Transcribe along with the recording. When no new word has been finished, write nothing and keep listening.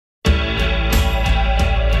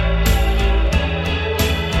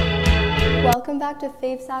Welcome back to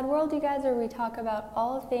Faith Sad World, you guys, where we talk about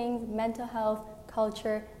all things mental health,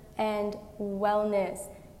 culture, and wellness.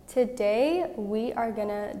 Today, we are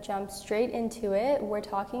gonna jump straight into it. We're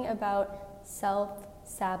talking about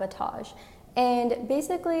self-sabotage. And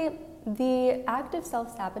basically, the act of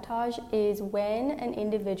self-sabotage is when an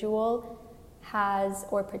individual has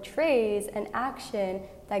or portrays an action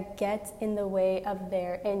that gets in the way of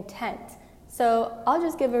their intent. So I'll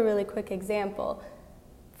just give a really quick example.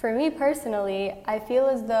 For me personally, I feel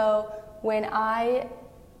as though when I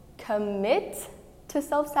commit to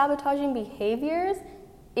self-sabotaging behaviors,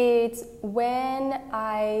 it's when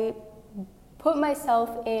I put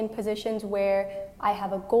myself in positions where I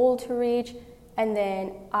have a goal to reach and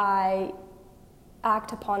then I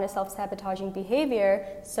act upon a self-sabotaging behavior.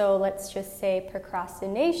 So let's just say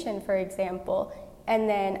procrastination, for example, and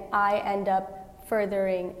then I end up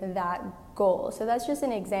furthering that goal. So that's just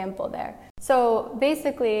an example there. So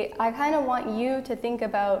basically, I kind of want you to think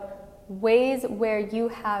about ways where you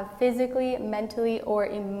have physically, mentally, or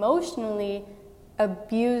emotionally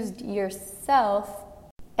abused yourself,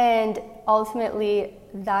 and ultimately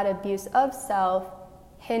that abuse of self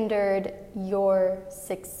hindered your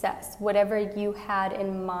success. Whatever you had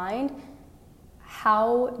in mind,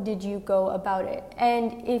 how did you go about it?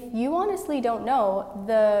 And if you honestly don't know,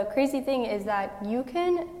 the crazy thing is that you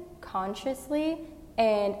can consciously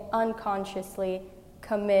and unconsciously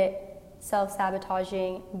commit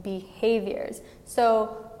self-sabotaging behaviors.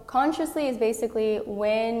 So consciously is basically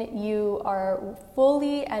when you are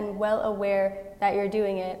fully and well aware that you're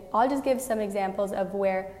doing it. I'll just give some examples of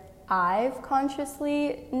where I've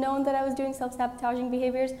consciously known that I was doing self-sabotaging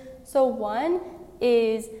behaviors. So one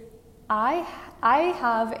is I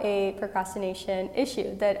have a procrastination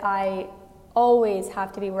issue that I always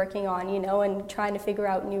have to be working on, and trying to figure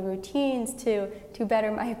out new routines to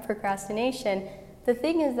better my procrastination. The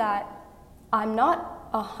thing is that I'm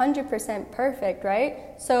not 100% perfect,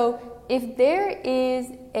 right? So if there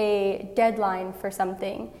is a deadline for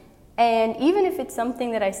something, and even if it's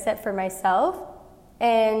something that I set for myself,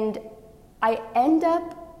 and I end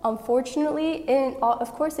up, unfortunately, and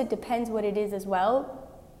of course it depends what it is as well,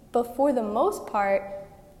 but for the most part,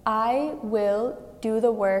 I will do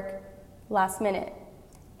the work last minute.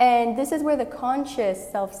 And this is where the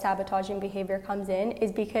conscious self-sabotaging behavior comes in,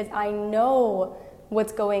 is because I know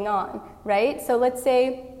what's going on, right? So let's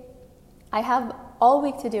say I have all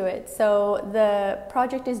week to do it. So the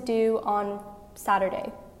project is due on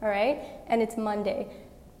Saturday, all right? And it's Monday.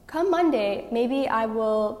 Come Monday, maybe I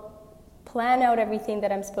will plan out everything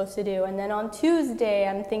that I'm supposed to do. And then on Tuesday,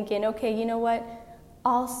 I'm thinking, okay, you know what?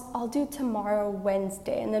 I'll do tomorrow,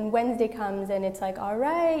 Wednesday. And then Wednesday comes and it's like, all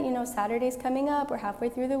right, Saturday's coming up, we're halfway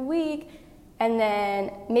through the week. And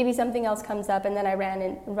then maybe something else comes up and then I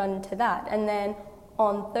run into that. And then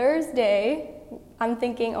on Thursday, I'm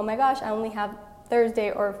thinking, oh my gosh, I only have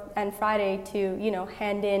Thursday and Friday to,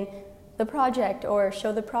 hand in the project or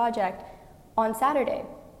show the project on Saturday.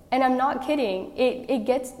 And I'm not kidding. It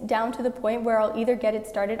gets down to the point where I'll either get it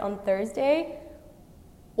started on Thursday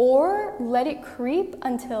or let it creep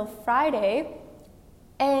until Friday.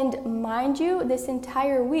 And mind you, this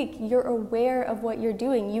entire week, you're aware of what you're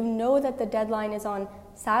doing. You know that the deadline is on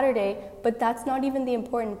Saturday, but that's not even the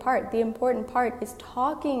important part. The important part is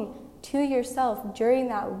talking to yourself during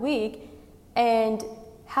that week and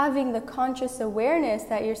having the conscious awareness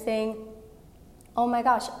that you're saying, oh my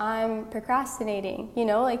gosh, I'm procrastinating.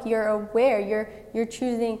 Like you're aware, you're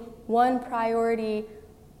choosing one priority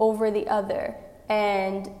over the other.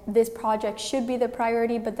 And this project should be the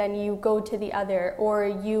priority, but then you go to the other, or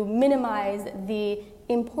you minimize the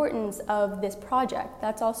importance of this project.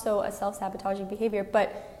 That's also a self-sabotaging behavior,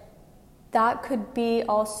 but that could be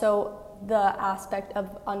also the aspect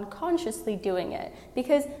of unconsciously doing it.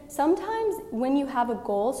 Because sometimes when you have a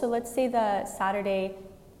goal, so let's say the Saturday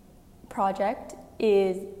project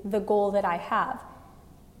is the goal that I have,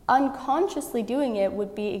 unconsciously doing it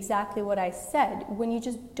would be exactly what I said, when you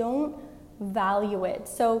just don't value it.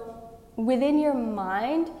 So within your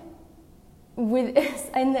mind,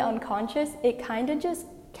 in the unconscious, it kind of just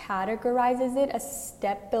categorizes it a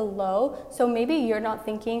step below. So maybe you're not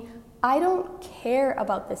thinking, I don't care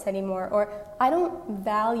about this anymore, or I don't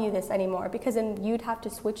value this anymore, because then you'd have to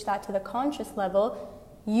switch that to the conscious level.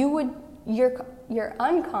 Your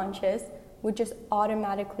unconscious would just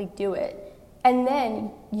automatically do it. And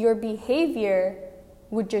then your behavior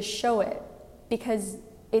would just show it, because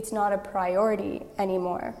it's not a priority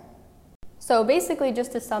anymore. So basically,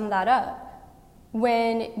 just to sum that up,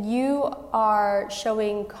 when you are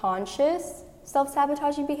showing conscious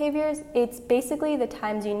self-sabotaging behaviors, it's basically the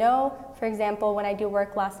times for example, when I do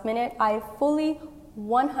work last minute, I fully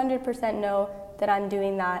 100% know that I'm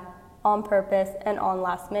doing that on purpose and on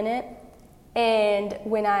last minute. And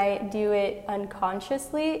when I do it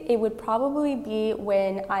unconsciously, it would probably be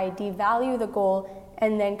when I devalue the goal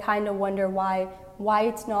and then kind of wonder why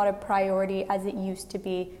it's not a priority as it used to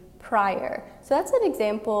be prior. So that's an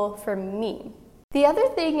example for me. The other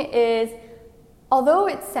thing is, although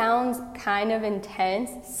it sounds kind of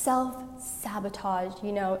intense, self-sabotage,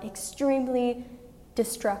 extremely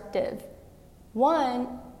destructive.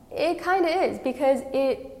 One, it kind of is, because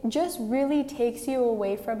it just really takes you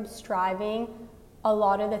away from striving a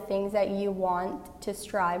lot of the things that you want to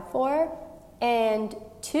strive for. And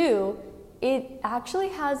two, it actually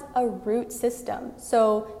has a root system.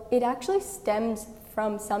 So it actually stems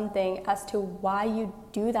from something as to why you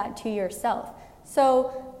do that to yourself.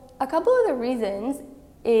 So a couple of the reasons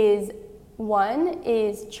is, one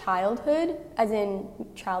is childhood, as in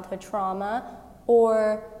childhood trauma,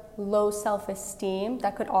 or low self-esteem.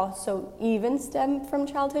 That could also even stem from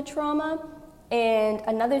childhood trauma. And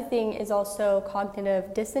another thing is also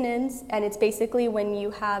cognitive dissonance, and it's basically when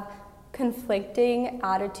you have conflicting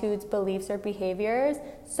attitudes, beliefs, or behaviors.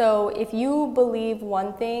 So if you believe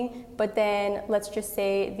one thing, but then let's just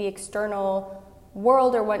say the external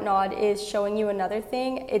world or whatnot is showing you another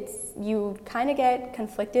thing, you kind of get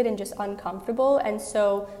conflicted and just uncomfortable. And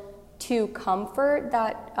so to comfort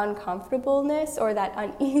that uncomfortableness or that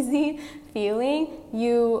uneasy feeling,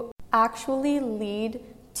 you actually lead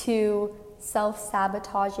to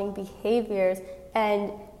self-sabotaging behaviors,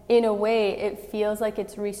 and in a way it feels like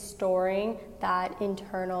it's restoring that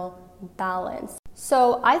internal balance.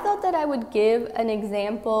 So I thought that I would give an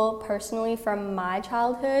example personally from my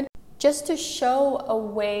childhood, just to show a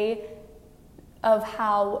way of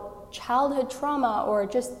how childhood trauma or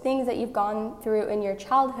just things that you've gone through in your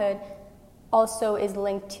childhood also is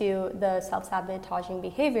linked to the self-sabotaging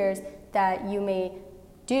behaviors that you may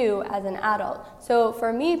do as an adult. So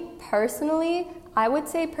for me personally, I would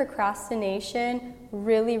say procrastination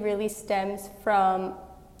really stems from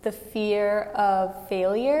the fear of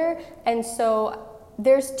failure. And so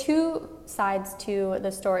there's two sides to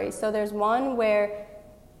the story. So there's one where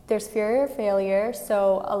there's fear of failure.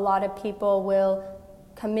 So a lot of people will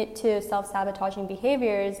commit to self-sabotaging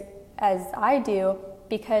behaviors, as I do,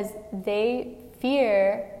 because they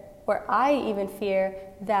fear, or I even fear,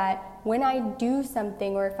 that when I do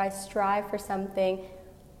something or if I strive for something,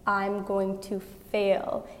 I'm going to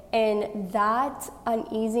fail. And that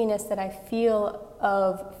uneasiness that I feel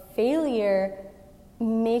of failure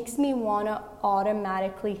makes me want to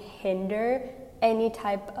automatically hinder any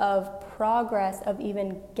type of progress of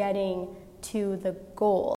even getting to the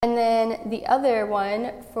goal. And then the other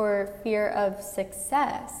one for fear of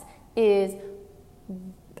success is,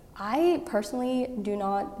 I personally do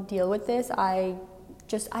not deal with this. I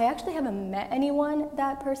actually haven't met anyone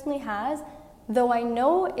that personally has, though I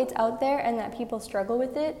know it's out there and that people struggle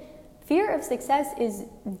with it. Fear of success is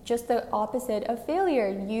just the opposite of failure.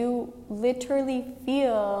 You literally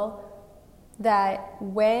feel that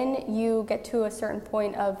when you get to a certain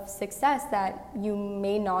point of success that you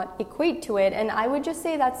may not equate to it. And I would just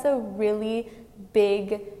say that's a really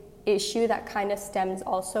big issue that kind of stems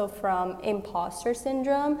also from imposter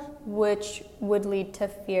syndrome, which would lead to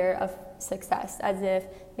fear of success, as if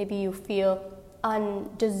maybe you feel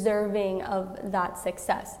undeserving of that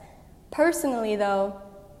success. Personally though,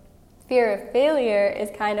 fear of failure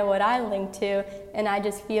is kind of what I link to, and I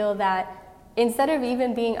just feel that instead of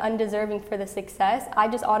even being undeserving for the success, I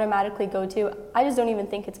just automatically go to, I just don't even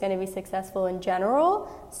think it's going to be successful in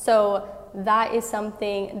general. So that is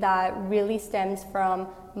something that really stems from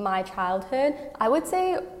my childhood. I would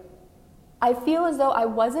say I feel as though I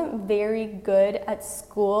wasn't very good at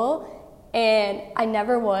school, and I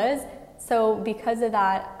never was. So because of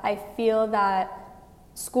that, I feel that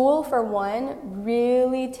school, for one,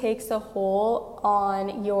 really takes a hold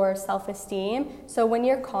on your self-esteem. So when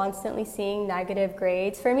you're constantly seeing negative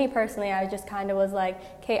grades, for me personally, I just kind of was like,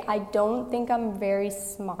 okay, I don't think I'm very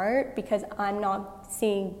smart because I'm not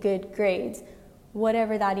seeing good grades,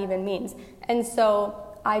 whatever that even means. And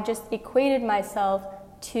so I just equated myself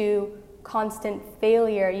to constant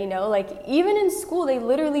failure, like even in school, they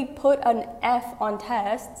literally put an F on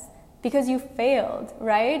tests because you failed,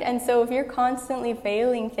 right? And so if you're constantly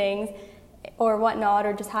failing things or whatnot,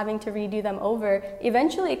 or just having to redo them over,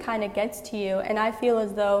 eventually it kind of gets to you. And I feel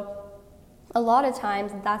as though a lot of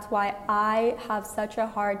times that's why I have such a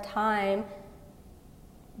hard time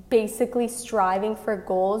basically striving for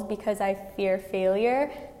goals, because I fear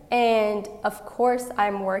failure. And of course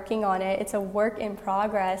I'm working on it. It's a work in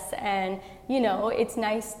progress. And it's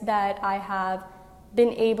nice that I have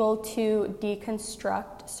been able to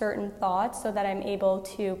deconstruct certain thoughts so that I'm able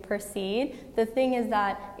to proceed. The thing is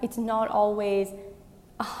that it's not always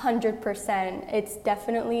 100%. It's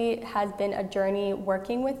definitely has been a journey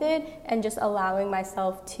working with it and just allowing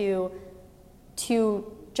myself to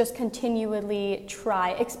just continually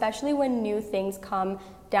try, especially when new things come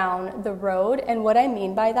down the road. And what I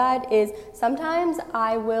mean by that is sometimes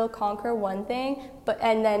I will conquer one thing,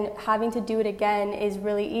 and then having to do it again is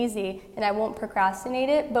really easy and I won't procrastinate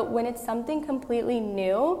it. But when it's something completely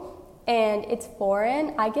new and it's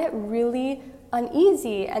foreign, I get really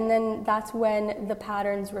uneasy, and then that's when the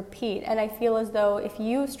patterns repeat. And I feel as though if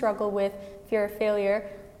you struggle with fear of failure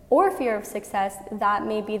or fear of success, that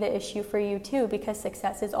may be the issue for you too, because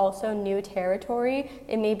success is also new territory.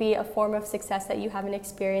 It may be a form of success that you haven't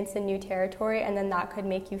experienced in new territory, and then that could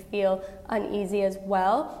make you feel uneasy as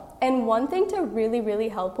well. And one thing to really, really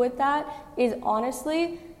help with that is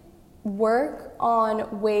honestly work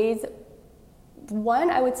on ways, one,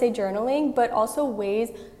 I would say journaling, but also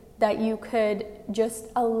ways that you could just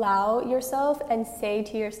allow yourself and say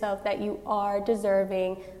to yourself that you are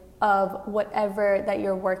deserving of whatever that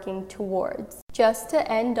you're working towards. Just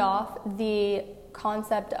to end off the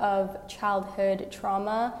concept of childhood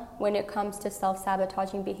trauma when it comes to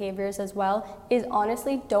self-sabotaging behaviors as well, is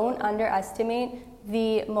honestly don't underestimate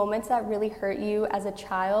the moments that really hurt you as a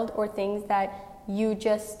child, or things that you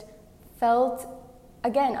just felt,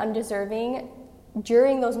 again, undeserving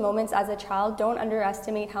during those moments as a child. Don't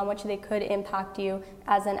underestimate how much they could impact you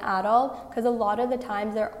as an adult, because a lot of the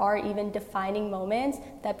times there are even defining moments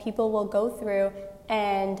that people will go through,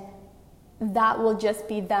 and that will just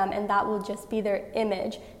be them and that will just be their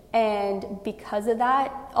image. And because of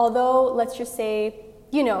that, although let's just say,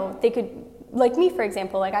 you know, they could, like me for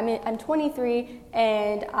example, like I'm 23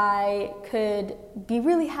 and I could be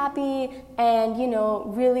really happy and, you know,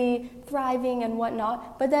 really thriving and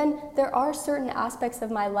whatnot, but then there are certain aspects of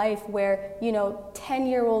my life where, you know,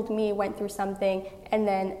 10-year-old me went through something and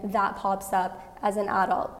then that pops up as an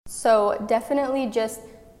adult. So definitely just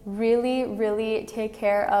really, really take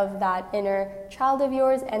care of that inner child of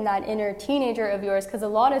yours and that inner teenager of yours, because a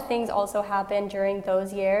lot of things also happen during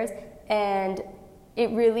those years, and it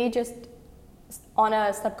really just on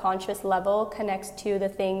a subconscious level connects to the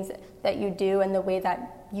things that you do and the way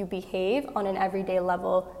that you behave on an everyday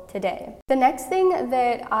level today. The next thing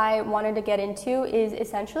that I wanted to get into is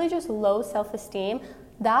essentially just low self-esteem.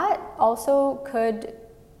 That also could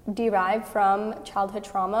derive from childhood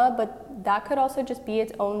trauma, but that could also just be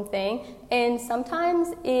its own thing. And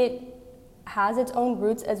sometimes it has its own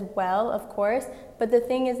roots as well, of course, but the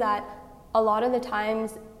thing is that a lot of the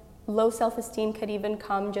times low self-esteem could even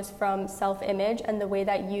come just from self-image and the way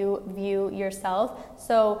that you view yourself.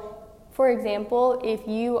 So, for example, if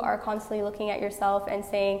you are constantly looking at yourself and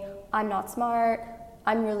saying, I'm not smart,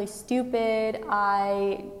 I'm really stupid,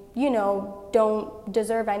 I, you know, don't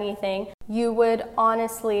deserve anything, you would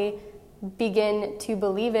honestly begin to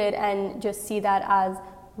believe it and just see that as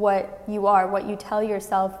what you are, what you tell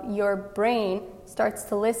yourself. Your brain starts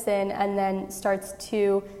to listen and then starts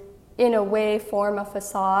to, in a way, form a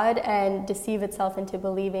facade and deceive itself into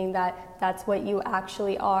believing that that's what you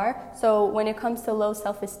actually are. So when it comes to low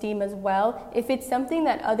self-esteem as well, if it's something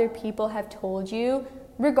that other people have told you,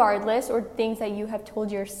 regardless, or things that you have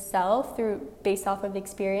told yourself through based off of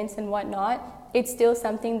experience and whatnot, it's still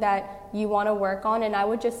something that you want to work on. And I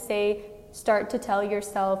would just say start to tell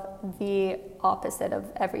yourself the opposite of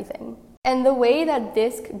everything. And the way that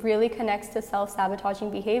this really connects to self-sabotaging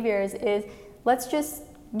behaviors is, let's just,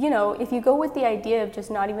 you know, if you go with the idea of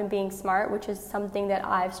just not even being smart, which is something that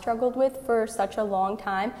I've struggled with for such a long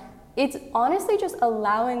time, it's honestly just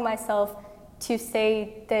allowing myself to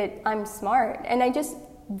say that I'm smart. And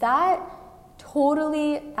that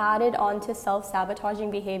totally added on to self-sabotaging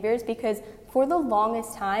behaviors, because for the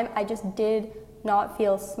longest time, I just did not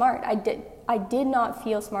feel smart. I did not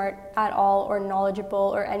feel smart at all, or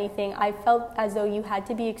knowledgeable or anything. I felt as though you had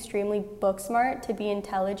to be extremely book smart to be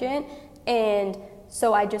intelligent, and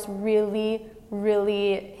so I just really,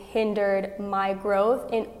 really hindered my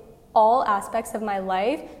growth in all aspects of my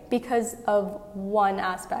life because of one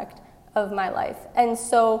aspect of my life. And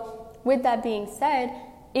so with that being said,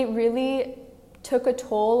 it really took a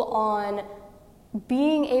toll on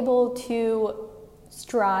being able to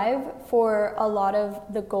strive for a lot of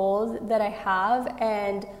the goals that I have,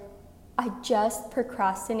 and I just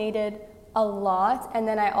procrastinated a lot. And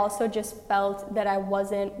then I also just felt that I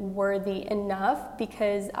wasn't worthy enough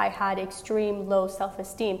because I had extreme low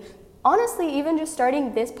self-esteem. Honestly, even just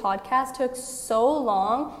starting this podcast took so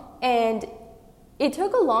long, and it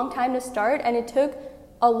took a long time to start, and it took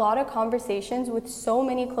a lot of conversations with so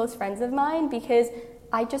many close friends of mine because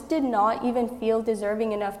I just did not even feel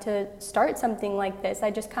deserving enough to start something like this.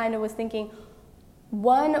 I just kind of was thinking,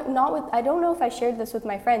 I don't know if I shared this with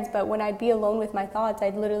my friends, but when I'd be alone with my thoughts,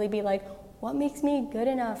 I'd literally be like, what makes me good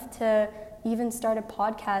enough to even start a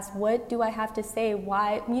podcast? What do I have to say?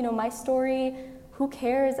 Why, my story, who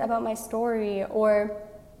cares about my story? Or,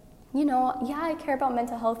 I care about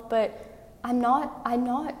mental health, but I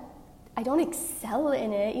don't excel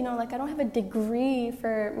in it, I don't have a degree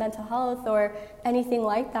for mental health or anything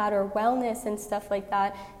like that, or wellness and stuff like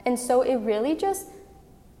that. And so it really just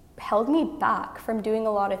held me back from doing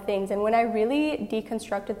a lot of things. And when I really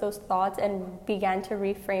deconstructed those thoughts and began to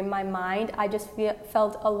reframe my mind, I just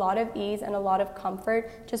felt a lot of ease and a lot of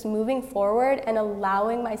comfort just moving forward and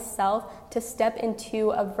allowing myself to step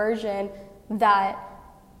into a version that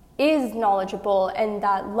is knowledgeable and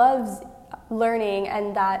that loves learning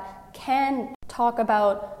and that can talk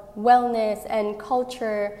about wellness and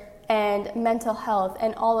culture and mental health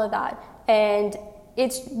and all of that. And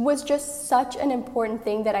it was just such an important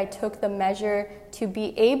thing that I took the measure to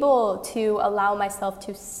be able to allow myself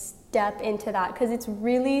to step into that, because it's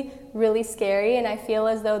really, really scary. And I feel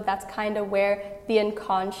as though that's kind of where the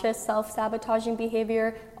unconscious self-sabotaging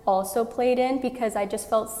behavior also played in, because I just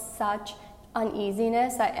felt such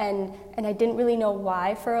uneasiness and I didn't really know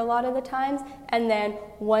why for a lot of the times. And then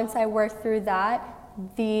once I worked through that,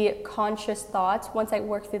 the conscious thoughts,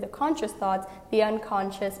 the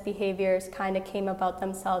unconscious behaviors kind of came about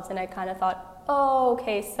themselves, and I kind of thought, oh,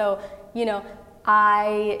 okay, so,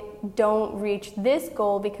 I don't reach this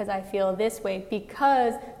goal because I feel this way,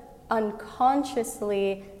 because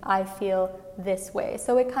unconsciously I feel this way.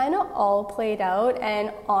 So it kind of all played out,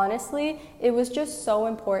 and honestly, it was just so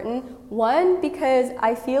important. One, because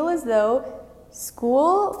I feel as though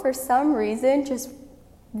school, for some reason, just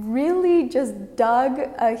really just dug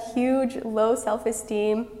a huge low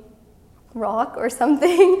self-esteem rock or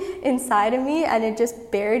something inside of me, and it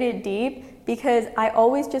just buried it deep, because I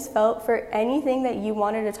always just felt for anything that you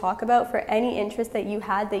wanted to talk about, for any interest that you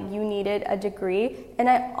had, that you needed a degree. And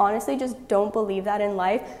I honestly just don't believe that in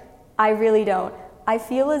life. I really don't. I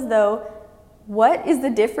feel as though, what is the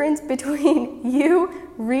difference between you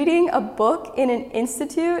reading a book in an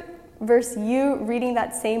institute versus you reading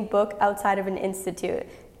that same book outside of an institute?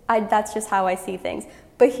 That's just how I see things.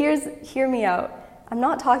 But hear me out. I'm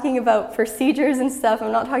not talking about procedures and stuff.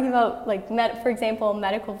 I'm not talking about, for example,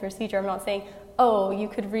 medical procedure. I'm not saying, oh, you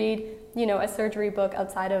could read, a surgery book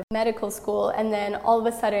outside of medical school and then all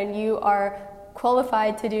of a sudden you are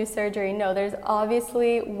qualified to do surgery. No, there's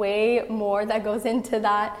obviously way more that goes into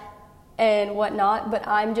that and whatnot, but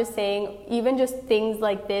I'm just saying, even just things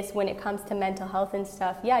like this when it comes to mental health and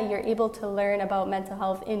stuff, yeah, you're able to learn about mental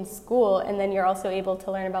health in school, and then you're also able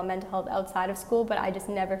to learn about mental health outside of school, but I just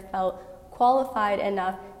never felt qualified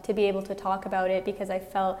enough to be able to talk about it because I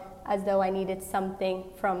felt as though I needed something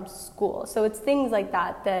from school. So it's things like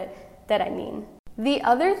that I mean. The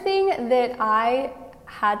other thing that I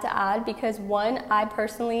had to add, because one, I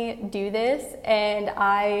personally do this and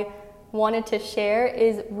I wanted to share,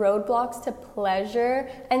 is roadblocks to pleasure.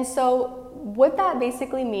 And so what that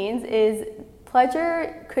basically means is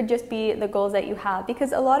pleasure could just be the goals that you have,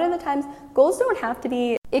 because a lot of the times goals don't have to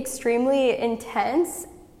be extremely intense.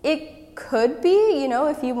 It could be,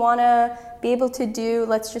 if you want to be able to do,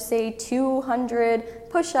 let's just say 200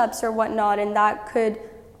 push-ups or whatnot, and that could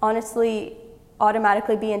honestly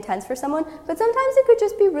automatically be intense for someone, but sometimes it could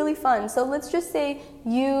just be really fun. So let's just say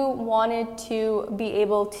you wanted to be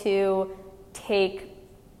able to take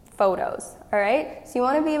photos, all right? So you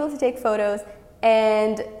want to be able to take photos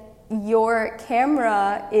and your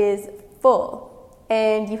camera is full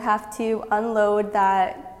and you have to unload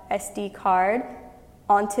that SD card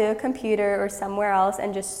onto a computer or somewhere else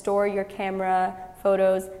and just store your camera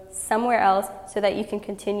photos somewhere else so that you can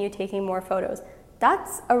continue taking more photos.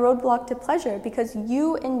 That's a roadblock to pleasure, because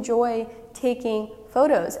you enjoy taking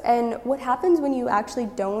photos. And what happens when you actually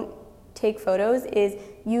don't take photos is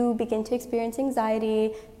you begin to experience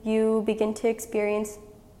anxiety, you begin to experience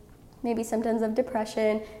maybe symptoms of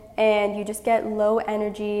depression, and you just get low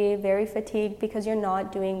energy, very fatigued, because you're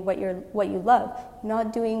not doing what you love,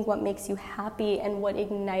 not doing what makes you happy and what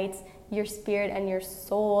ignites your spirit and your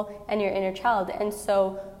soul and your inner child. And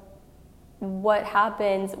so what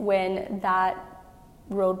happens when that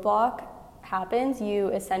roadblock happens? You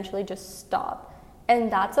essentially just stop.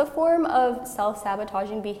 And that's a form of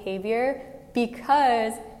self-sabotaging behavior,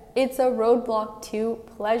 because it's a roadblock to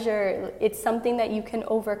pleasure. It's something that you can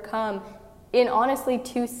overcome in honestly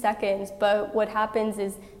 2 seconds, but what happens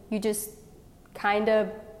is you just kind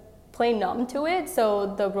of play numb to it.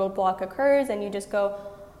 So the roadblock occurs and you just go,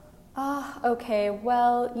 Okay,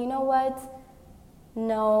 well, you know what?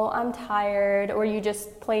 No, I'm tired. Or you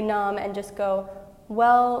just play numb and just go,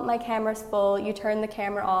 well, my camera's full. You turn the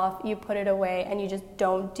camera off, you put it away, and you just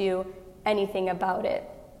don't do anything about it.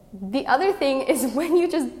 The other thing is when you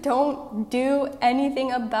just don't do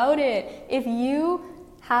anything about it. If you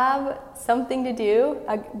have something to do,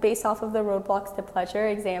 based off of the roadblocks to pleasure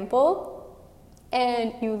example,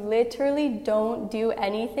 and you literally don't do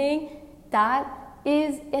anything, that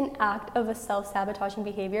is an act of a self-sabotaging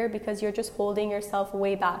behavior because you're just holding yourself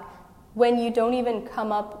way back when you don't even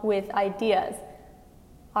come up with ideas.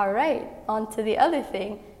 All right, on to the other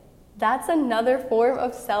thing. That's another form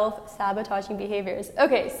of self-sabotaging behaviors.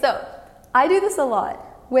 Okay, so I do this a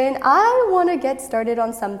lot. When I want to get started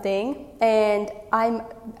on something, and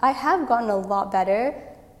I have gotten a lot better,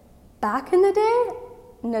 back in the day,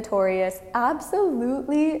 notorious,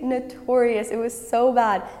 absolutely notorious. It was so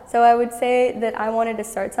bad. So I would say that I wanted to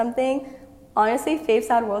start something. Honestly, Faith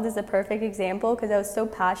Sad World is a perfect example because I was so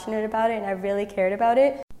passionate about it and I really cared about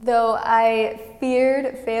it. Though I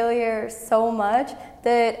feared failure so much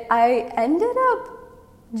that I ended up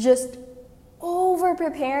just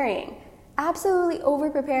over-preparing, absolutely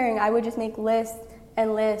over-preparing. I would just make lists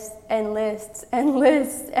and lists and lists and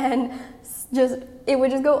lists and just, it would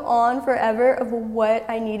just go on forever of what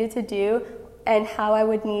I needed to do and how I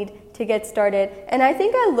would need to get started. And I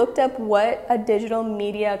think I looked up what a digital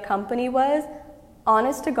media company was,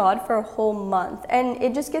 honest to God, for a whole month. And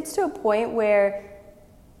it just gets to a point where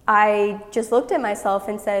I just looked at myself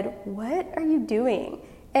and said, what are you doing?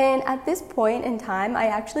 And at this point in time, I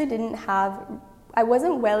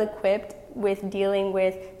wasn't well equipped with dealing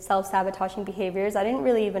with self-sabotaging behaviors. I didn't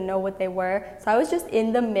really even know what they were. So I was just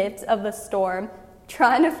in the midst of the storm,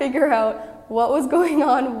 trying to figure out what was going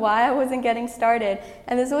on, why I wasn't getting started.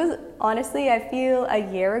 And this was honestly, I feel, a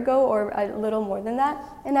year ago or a little more than that.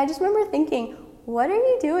 And I just remember thinking, what are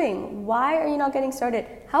you doing? Why are you not getting started?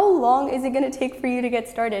 How long is it going to take for you to get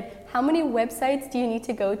started? How many websites do you need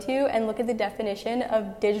to go to and look at the definition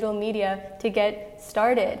of digital media to get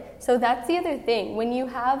started? So that's the other thing. When you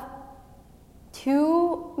have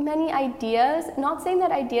too many ideas, not saying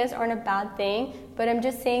that ideas aren't a bad thing, but I'm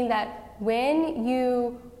just saying that when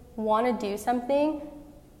you want to do something,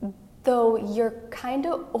 though, you're kind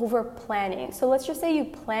of over planning. So let's just say you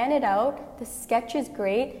plan it out, the sketch is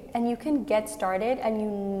great, and you can get started, and you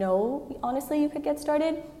know, honestly, you could get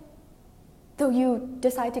started, though you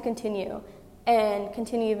decide to continue and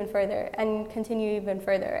continue even further and continue even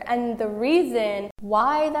further. And the reason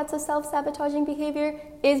why that's a self-sabotaging behavior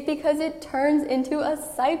is because it turns into a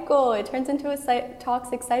cycle. It turns into a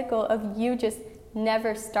toxic cycle of you just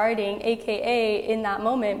never starting, aka in that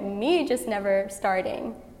moment, me just never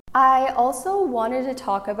starting. I also wanted to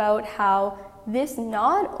talk about how this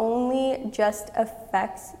not only just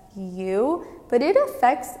affects you, but it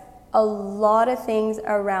affects a lot of things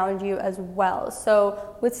around you as well.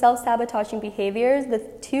 So with self-sabotaging behaviors, the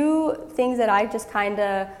two things that I just kind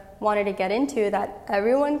of wanted to get into that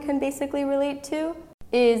everyone can basically relate to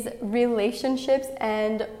is relationships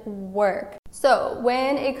and work. So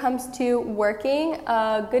when it comes to working,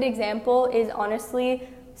 a good example is honestly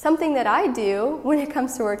something that I do when it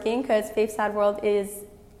comes to working, because Faith Sad World is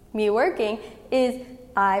me working, is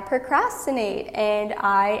I procrastinate and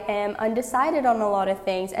I am undecided on a lot of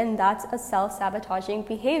things, and that's a self-sabotaging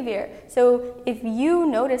behavior. So if you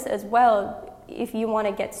notice as well, if you want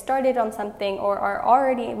to get started on something or are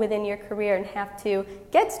already within your career and have to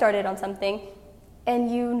get started on something,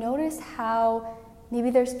 and you notice how maybe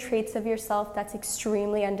there's traits of yourself that's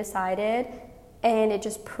extremely undecided, and it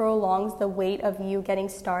just prolongs the wait of you getting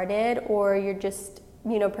started, or you're just,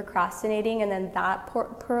 procrastinating, and then that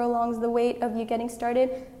prolongs the wait of you getting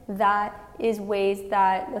started, that is ways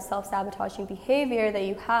that the self-sabotaging behavior that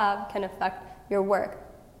you have can affect your work.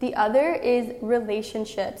 The other is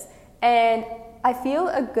relationships. And I feel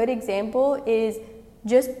a good example is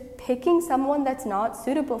just picking someone that's not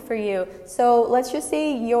suitable for you. So let's just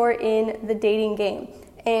say you're in the dating game.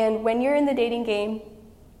 And when you're in the dating game,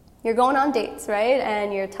 you're going on dates, right?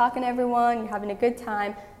 And you're talking to everyone, you're having a good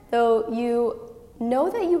time, though you know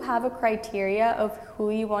that you have a criteria of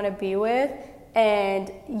who you want to be with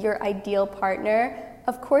and your ideal partner.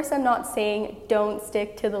 Of course, I'm not saying don't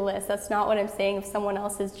stick to the list. That's not what I'm saying. If someone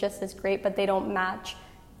else is just as great, but they don't match,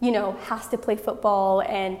 has to play football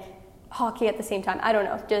and hockey at the same time. I don't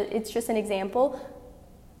know. It's just an example.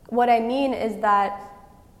 What I mean is that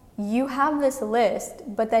you have this list,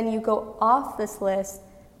 but then you go off this list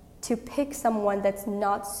to pick someone that's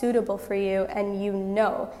not suitable for you, and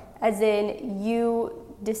as in you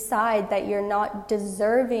decide that you're not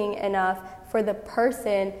deserving enough for the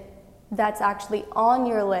person that's actually on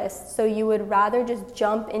your list. So you would rather just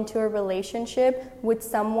jump into a relationship with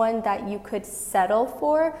someone that you could settle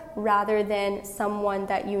for rather than someone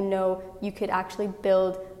that you know you could actually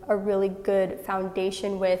build a really good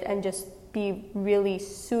foundation with and just be really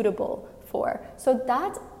suitable for. So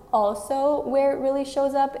that's also where it really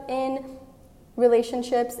shows up in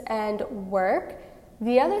relationships and work.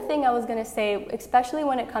 The other thing I was going to say, especially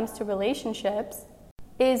when it comes to relationships,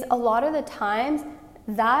 is a lot of the times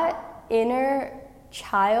that inner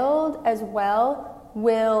child as well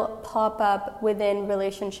will pop up within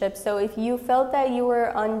relationships. So if you felt that you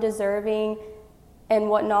were undeserving and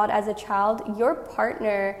whatnot as a child, your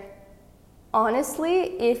partner,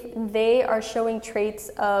 honestly, if they are showing traits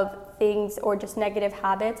of things or just negative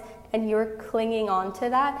habits and you're clinging on to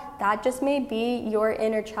that, that just may be your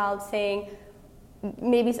inner child saying,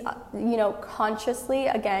 maybe, consciously,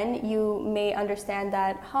 again, you may understand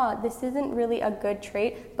that, this isn't really a good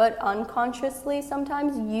trait, but unconsciously,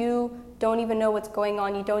 sometimes you don't even know what's going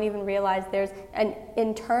on. You don't even realize there's an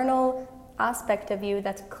internal aspect of you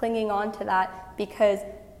that's clinging on to that because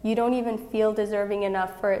you don't even feel deserving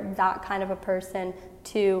enough for that kind of a person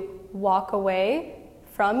to walk away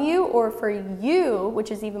from you, or for you,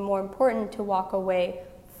 which is even more important, to walk away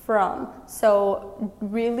from. So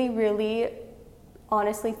really, really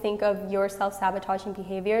honestly think of your self-sabotaging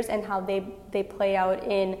behaviors and how they play out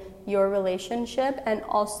in your relationship, and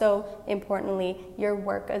also importantly your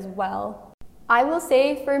work as well. I will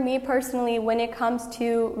say, for me personally, when it comes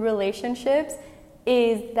to relationships,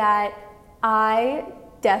 is that I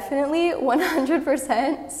definitely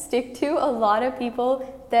 100% stick to a lot of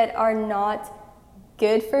people that are not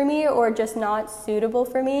good for me or just not suitable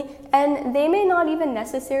for me. And they may not even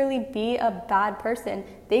necessarily be a bad person.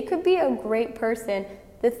 They could be a great person.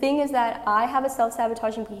 The thing is that I have a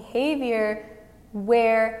self-sabotaging behavior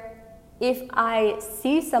where if I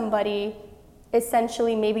see somebody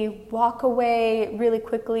essentially maybe walk away really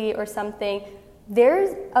quickly or something,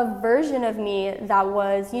 there's a version of me that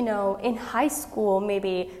was, in high school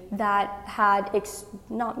maybe, that had,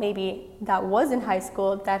 was in high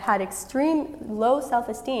school, that had extreme low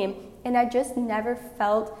self-esteem, and I just never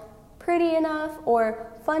felt pretty enough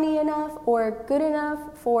or funny enough or good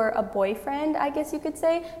enough for a boyfriend, I guess you could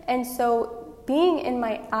say. And so being in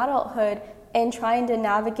my adulthood and trying to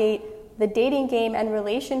navigate the dating game and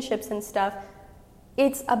relationships and stuff,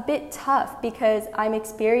 it's a bit tough because I'm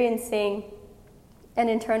experiencing an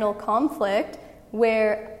internal conflict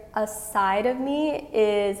where a side of me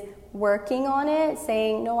is working on it,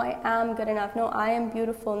 saying, no, I am good enough, no, I am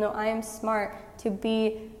beautiful, no, I am smart to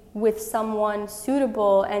be with someone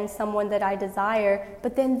suitable and someone that I desire.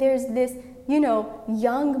 But then there's this,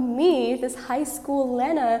 young me, this high school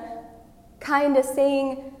Lena, kind of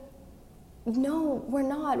saying, no, we're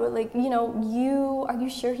not. Are you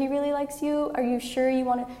sure he really likes you? Are you sure you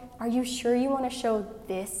want to show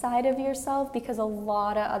this side of yourself? Because a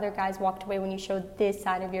lot of other guys walked away when you showed this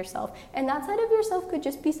side of yourself. And that side of yourself could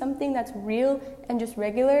just be something that's real and just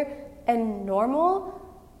regular and normal,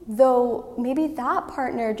 though maybe that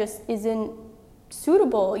partner just isn't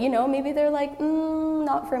suitable. Maybe they're like,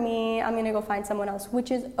 not for me, I'm going to go find someone else, which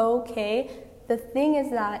is okay. The thing is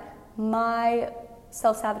that my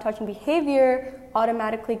self-sabotaging behavior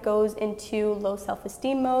automatically goes into low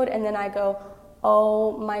self-esteem mode, and then I go,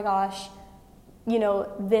 oh my gosh,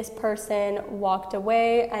 this person walked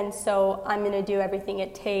away, and so I'm going to do everything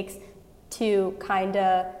it takes to kind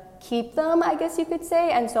of keep them, I guess you could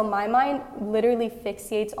say. And so my mind literally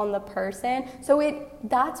fixates on the person. So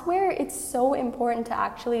that's where it's so important to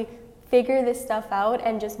actually figure this stuff out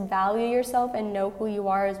and just value yourself and know who you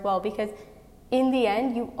are as well, because in the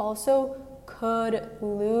end you also could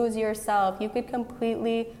lose yourself. You could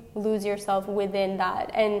completely lose yourself within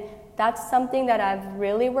that. And that's something that I've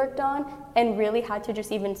really worked on and really had to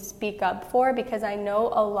just even speak up for, because I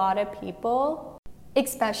know a lot of people,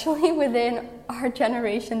 especially within our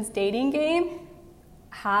generation's dating game,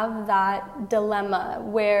 have that dilemma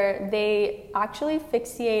where they actually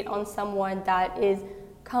fixate on someone that is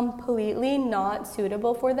completely not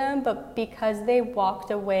suitable for them, but because they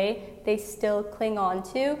walked away, they still cling on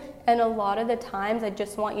to. And a lot of the times, I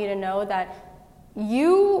just want you to know that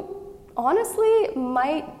you honestly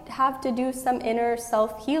might have to do some inner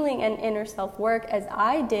self-healing and inner self-work, as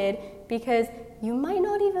I did, because you might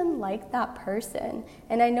not even like that person.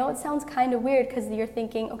 And I know it sounds kind of weird because you're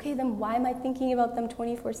thinking, okay, then why am I thinking about them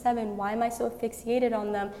 24/7? Why am I so fixated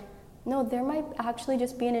on them? No, there might actually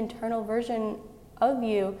just be an internal version of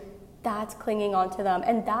you that's clinging on to them,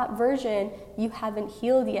 and that version you haven't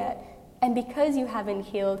healed yet. And because you haven't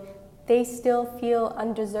healed, they still feel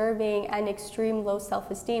undeserving and extreme low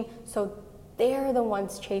self-esteem, so they're the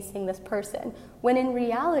ones chasing this person. When in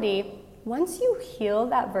reality, once you heal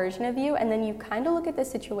that version of you and then you kind of look at the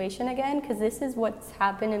situation again, because this is what's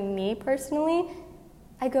happened to me personally,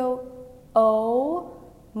 I go, oh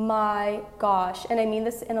my gosh. And I mean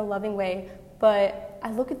this in a loving way, but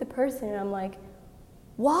I look at the person and I'm like,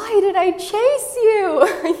 why did I chase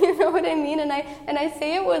you? You know what I mean? And I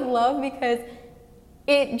say it with love because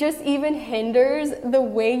it just even hinders the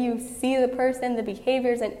way you see the person, the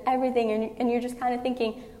behaviors and everything. And you're just kind of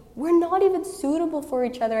thinking, we're not even suitable for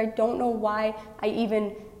each other. I don't know why I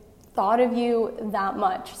even thought of you that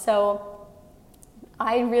much. So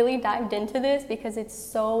I really dived into this because it's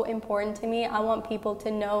so important to me. I want people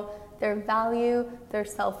to know their value, their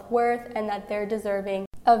self-worth, and that they're deserving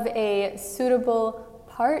of a suitable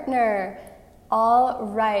partner. All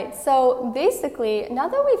right, so basically, now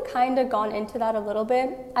that we've kind of gone into that a little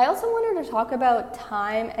bit, I also wanted to talk about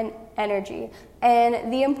time and energy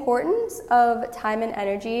and the importance of time and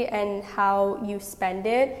energy and how you spend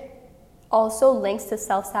it also links to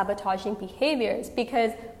self-sabotaging behaviors,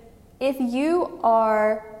 because if you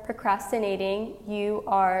are procrastinating, you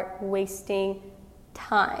are wasting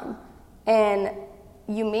time. And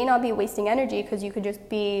you may not be wasting energy because you could just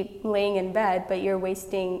be laying in bed, but you're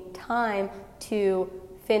wasting time to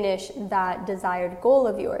finish that desired goal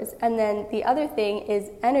of yours. And then the other thing is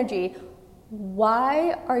energy.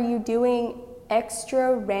 Why are you doing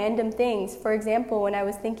extra random things? For example, when I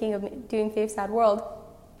was thinking of doing Fave Sad World,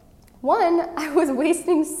 one, I was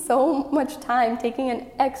wasting so much time taking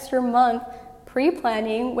an extra month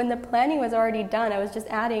pre-planning when the planning was already done. I was just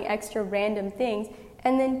adding extra random things.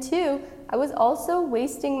 And then two, I was also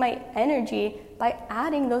wasting my energy by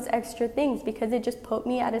adding those extra things because it just put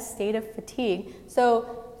me at a state of fatigue.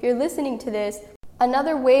 So if you're listening to this,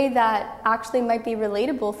 another way that actually might be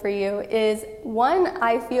relatable for you is, one,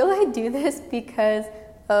 I feel I do this because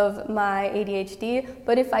of my ADHD,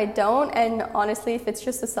 but if I don't, and honestly, if it's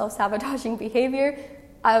just a self-sabotaging behavior,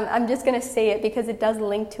 I'm just gonna say it because it does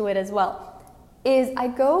link to it as well, is I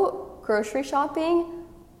go grocery shopping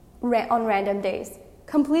on random days.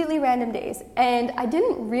 Completely random days. And I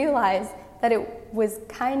didn't realize that it was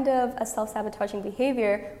kind of a self-sabotaging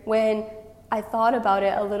behavior when I thought about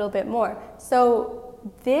it a little bit more. So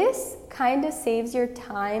this kind of saves your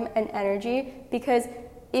time and energy, because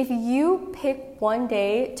if you pick one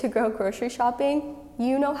day to go grocery shopping,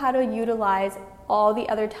 you know how to utilize all the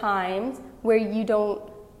other times where you don't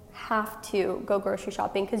have to go grocery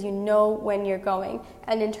shopping because you know when you're going.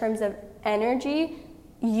 And in terms of energy,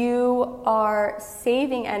 you are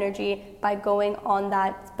saving energy by going on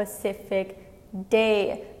that specific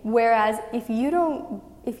day. Whereas if you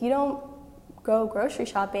don't go grocery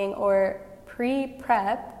shopping or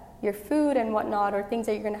pre-prep your food and whatnot, or things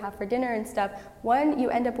that you're gonna have for dinner and stuff, one,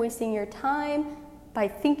 you end up wasting your time by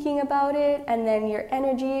thinking about it, and then your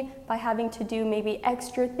energy by having to do maybe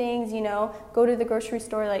extra things, go to the grocery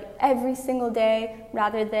store like every single day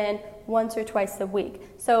rather than once or twice a week.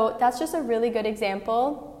 So that's just a really good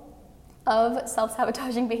example of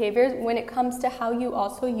self-sabotaging behaviors when it comes to how you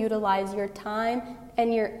also utilize your time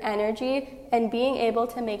and your energy, and being able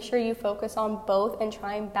to make sure you focus on both and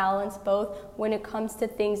try and balance both when it comes to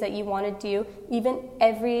things that you want to do, even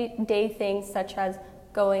everyday things such as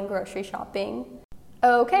going grocery shopping.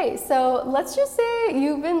 Okay, so let's just say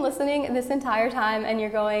you've been listening this entire time and you're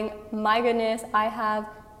going, my goodness, I have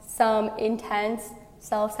some intense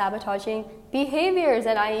self-sabotaging behaviors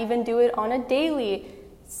and I even do it on a daily.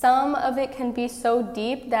 Some of it can be so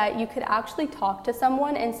deep that you could actually talk to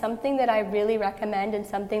someone, and something that I really recommend and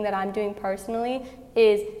something that I'm doing personally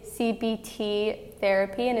is CBT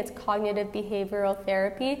therapy, and it's cognitive behavioral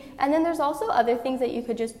therapy. And then there's also other things that you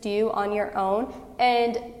could just do on your own.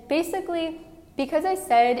 And basically, because I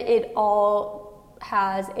said it all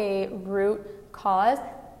has a root cause,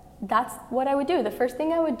 that's what I would do. The first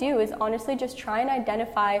thing I would do is honestly just try and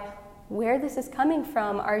identify where this is coming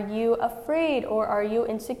from. Are you afraid, or are you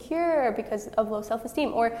insecure because of low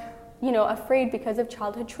self-esteem, or afraid because of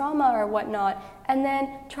childhood trauma or whatnot? And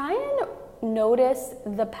then try and notice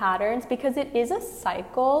the patterns, because it is a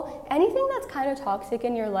cycle. Anything that's kind of toxic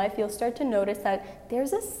in your life, you'll start to notice that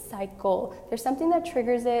there's a cycle. There's something that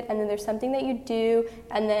triggers it, and then there's something that you do,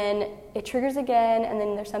 and then it triggers again, and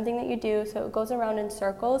then there's something that you do, so it goes around in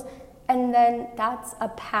circles, and then that's a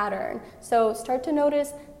pattern. So start to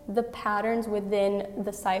notice the patterns within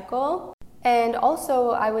the cycle. And also,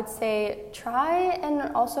 I would say, try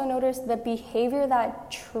and also notice the behavior that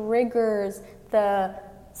triggers the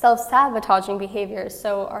self-sabotaging behaviors.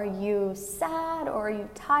 So are you sad, or are you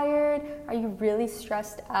tired? Are you really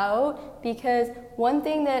stressed out? Because one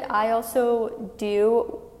thing that I also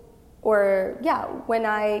do, when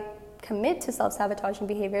I commit to self-sabotaging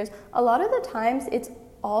behaviors, a lot of the times it's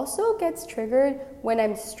also gets triggered when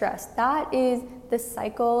I'm stressed. That is the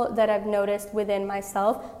cycle that I've noticed within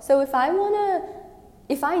myself. So if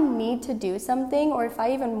I need to do something, or if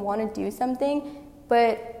I even want to do something,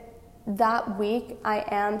 but that week I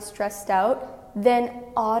am stressed out, then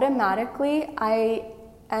automatically I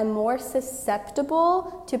am more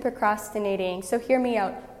susceptible to procrastinating. So hear me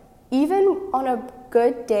out. Even on a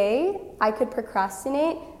good day, I could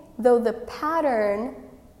procrastinate, though the pattern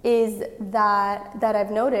is that I've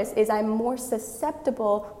noticed is I'm more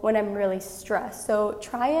susceptible when I'm really stressed. So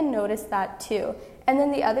try and notice that too. And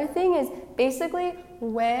then the other thing is basically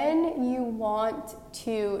when you want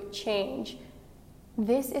to change,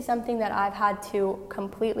 this is something that I've had to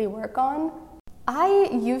completely work on. I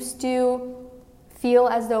used to feel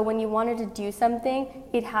as though when you wanted to do something,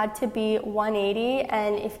 it had to be 180,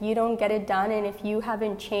 and if you don't get it done and if you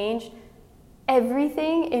haven't changed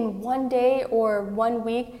everything in one day or 1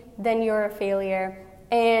 week, then you're a failure.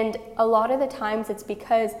 And a lot of the times it's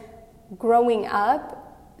because growing up,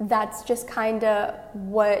 that's just kind of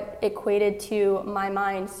what equated to my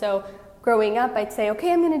mind. So growing up, I'd say,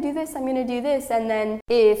 okay, I'm going to do this, I'm going to do this. And then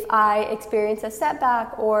if I experience a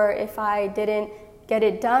setback, or if I didn't get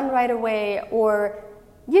it done right away, or,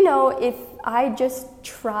 if I just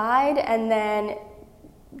tried and then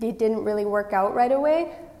it didn't really work out right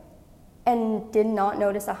away, and did not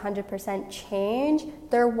notice 100% change,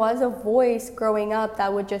 there was a voice growing up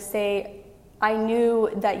that would just say, I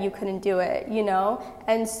knew that you couldn't do it,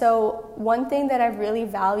 And so one thing that I've really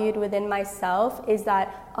valued within myself is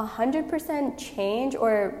that 100% change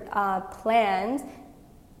or plans,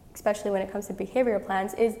 especially when it comes to behavioral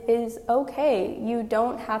plans, is okay. You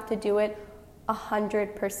don't have to do it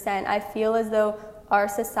 100%. I feel as though our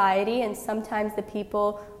society and sometimes the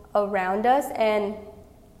people around us, and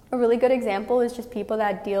a really good example is just people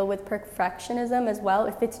that deal with perfectionism as well.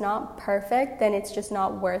 If it's not perfect, then it's just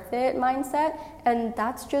not worth it mindset. And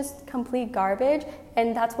that's just complete garbage.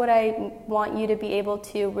 And that's what I want you to be able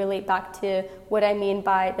to relate back to what I mean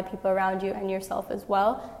by the people around you and yourself as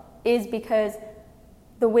well, is because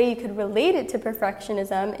the way you could relate it to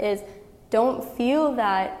perfectionism is don't feel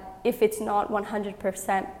that if it's not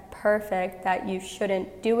 100% perfect that you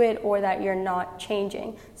shouldn't do it or that you're not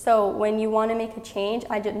changing. So when you want to make a change,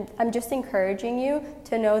 I'm just encouraging you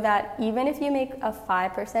to know that even if you make a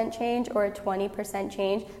 5% change or a 20%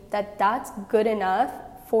 change, that's good enough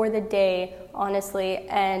for the day, honestly,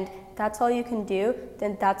 and that's all you can do,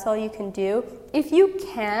 then that's all you can do. If you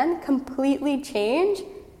can completely change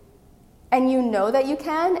and you know that you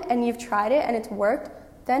can and you've tried it and it's worked,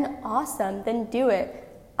 then awesome, then do it.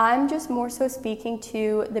 I'm just more so speaking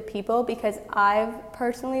to the people because I've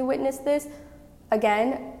personally witnessed this.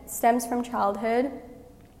 Again, stems from childhood,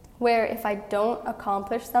 where if I don't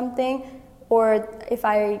accomplish something, or if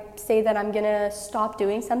I say that I'm gonna stop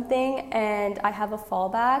doing something and I have a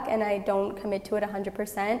fallback and I don't commit to it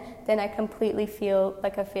 100%, then I completely feel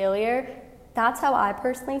like a failure. That's how I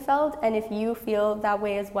personally felt, and if you feel that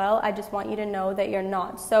way as well, I just want you to know that you're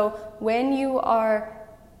not. So when you are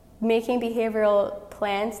making behavioral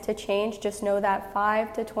plans to change, just know that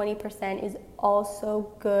 5 to 20% is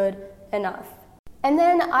also good enough. And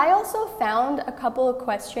then I also found a couple of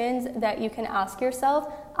questions that you can ask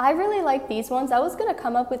yourself. I really like these ones. I was going to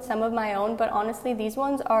come up with some of my own, but honestly, these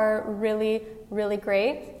ones are really, really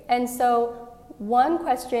great. And so one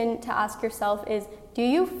question to ask yourself is, do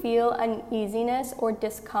you feel uneasiness or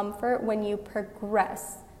discomfort when you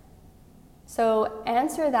progress? So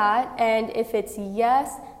answer that, and if it's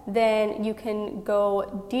yes, then you can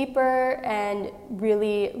go deeper and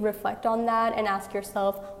really reflect on that and ask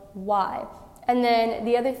yourself why. And then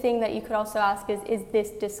the other thing that you could also ask is this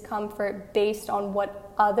discomfort based on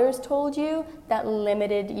what others told you that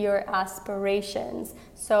limited your aspirations?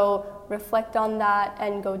 So reflect on that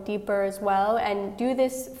and go deeper as well, and do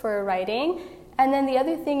this for writing. And then the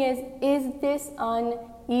other thing is this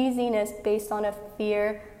uneasiness based on a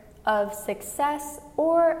fear of success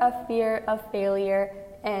or a fear of failure,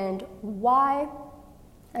 and why?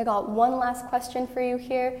 I got one last question for you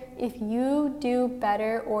here. If you do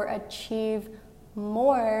better or achieve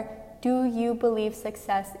more, do you believe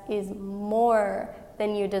success is more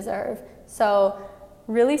than you deserve? So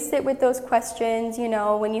really sit with those questions,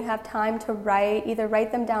 when you have time to write, either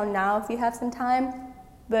write them down now if you have some time,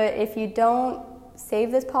 but if you don't,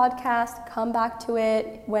 save this podcast, come back to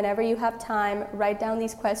it whenever you have time, write down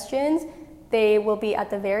these questions. They will be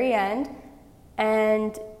at the very end,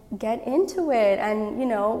 and get into it and,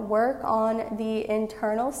 work on the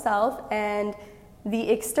internal self and the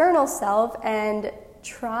external self, and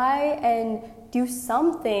try and do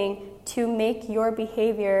something to make your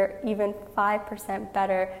behavior even 5%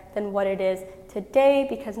 better than what it is today,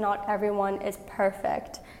 because not everyone is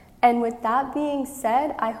perfect. And with that being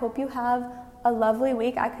said, I hope you have a lovely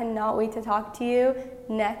week. I cannot wait to talk to you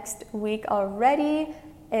next week already.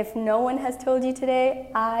 If no one has told you today,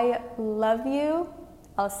 I love you.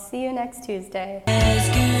 I'll see you next Tuesday.